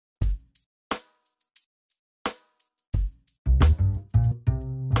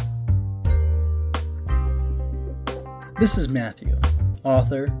This is Matthew,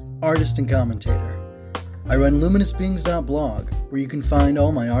 author, artist, and commentator. I run luminousbeings.blog, where you can find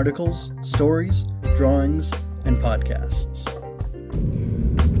all my articles, stories, drawings, and podcasts.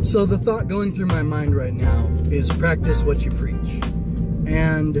 So the thought going through my mind right now is practice what you preach.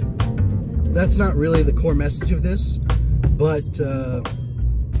 And that's not really the core message of this, but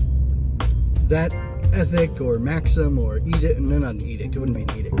that ethic or maxim or edict, no, not an edict, it wouldn't be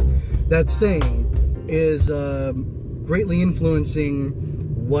an edict. That saying is greatly influencing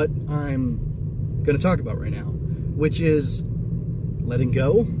what I'm going to talk about right now, which is letting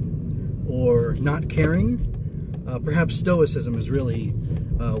go or not caring. Perhaps stoicism is really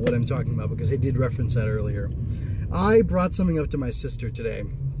what I'm talking about, because I did reference that earlier. I brought something up to my sister today.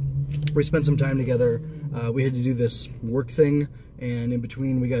 We spent some time together. We had to do this work thing, and in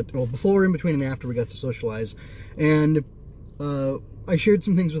between we got, well, before, in between, and after we got to socialize. And I shared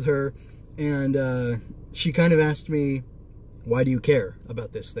some things with her, and she kind of asked me, why do you care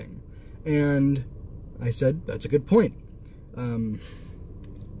about this thing? And I said, that's a good point.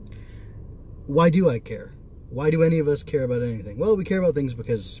 Why do I care? Why do any of us care about anything? Well, we care about things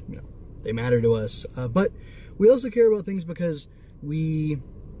because, you know, they matter to us. But we also care about things because we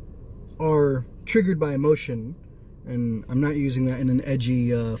are triggered by emotion. And I'm not using that in an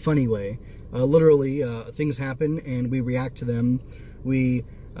edgy, funny way. Literally, things happen and we react to them. We,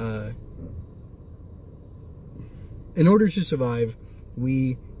 in order to survive,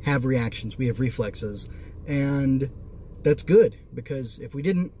 we have reactions, we have reflexes, and that's good, because if we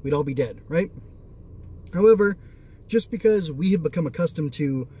didn't, we'd all be dead, right? However, just because we have become accustomed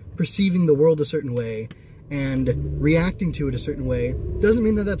to perceiving the world a certain way and reacting to it a certain way, doesn't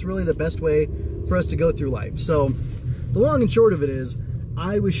mean that that's really the best way for us to go through life. So, the long and short of it is,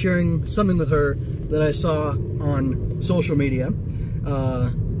 I was sharing something with her that I saw on social media,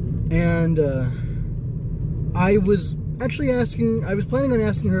 I was actually I was planning on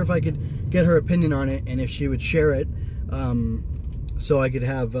asking her if I could get her opinion on it and if she would share it, so I could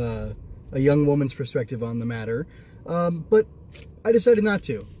have a young woman's perspective on the matter, but I decided not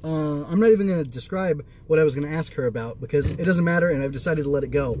to. I'm not even going to describe what I was going to ask her about, because it doesn't matter, and I've decided to let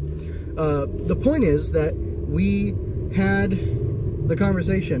it go. The point is that we had the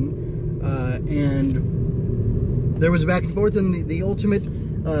conversation, and there was a back and forth, and the ultimate,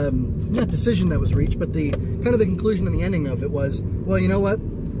 not decision that was reached, but the kind of the conclusion and the ending of it was, well, you know what?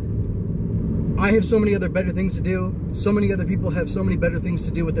 I have so many other better things to do. So many other people have so many better things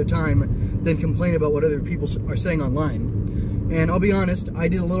to do with their time than complain about what other people are saying online. And I'll be honest, I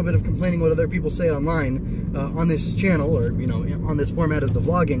did a little bit of complaining what other people say online on this channel, or, you know, on this format of the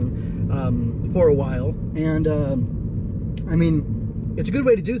vlogging for a while. And I mean, it's a good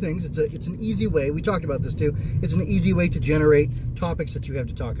way to do things. It's an easy way. We talked about this too. It's an easy way to generate topics that you have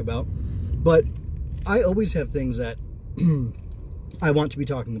to talk about. But I always have things that I want to be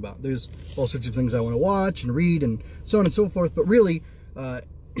talking about. There's all sorts of things I want to watch and read and so on and so forth. But really,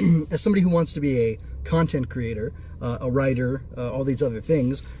 as somebody who wants to be a content creator, a writer, all these other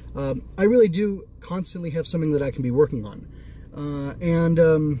things, I really do constantly have something that I can be working on. And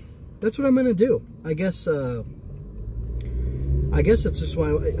that's what I'm going to do. I guess that's just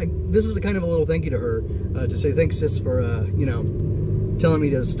why this is a kind of a little thank you to her, to say thanks, sis, for you know, telling me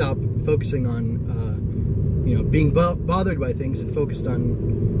to stop focusing on you know, being bothered by things and focused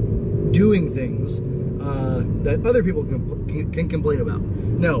on doing things that other people can complain about.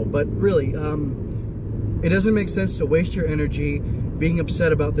 No, but really, it doesn't make sense to waste your energy being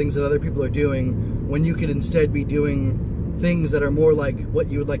upset about things that other people are doing when you could instead be doing things that are more like what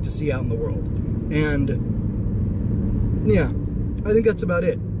you would like to see out in the world. And yeah, I think that's about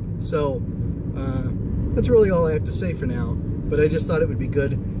it. So that's really all I have to say for now, but I just thought it would be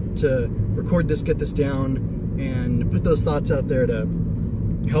good to record this, get this down, and put those thoughts out there to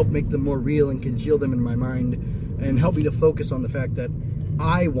help make them more real and congeal them in my mind, and help me to focus on the fact that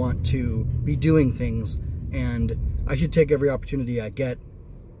I want to be doing things, and I should take every opportunity I get,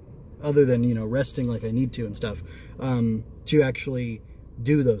 other than, you know, resting like I need to and stuff, to actually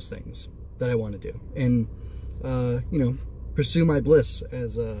do those things that I want to do, and you know, pursue my bliss,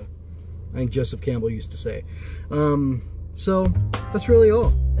 as I think Joseph Campbell used to say. So that's really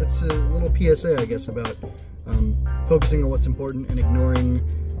all. That's a little PSA, I guess, about focusing on what's important and ignoring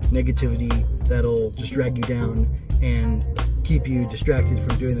negativity that'll just drag you down and keep you distracted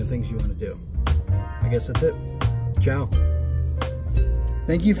from doing the things you want to do. I guess that's it. Ciao.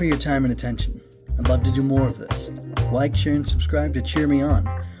 Thank you for your time and attention. I'd love to do more of this. Like, share, and subscribe to cheer me on,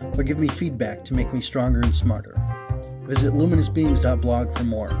 or give me feedback to make me stronger and smarter. Visit luminousbeings.blog for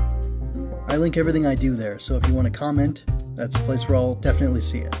more. I link everything I do there, so if you want to comment, that's a place where I'll definitely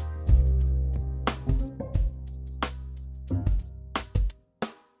see it.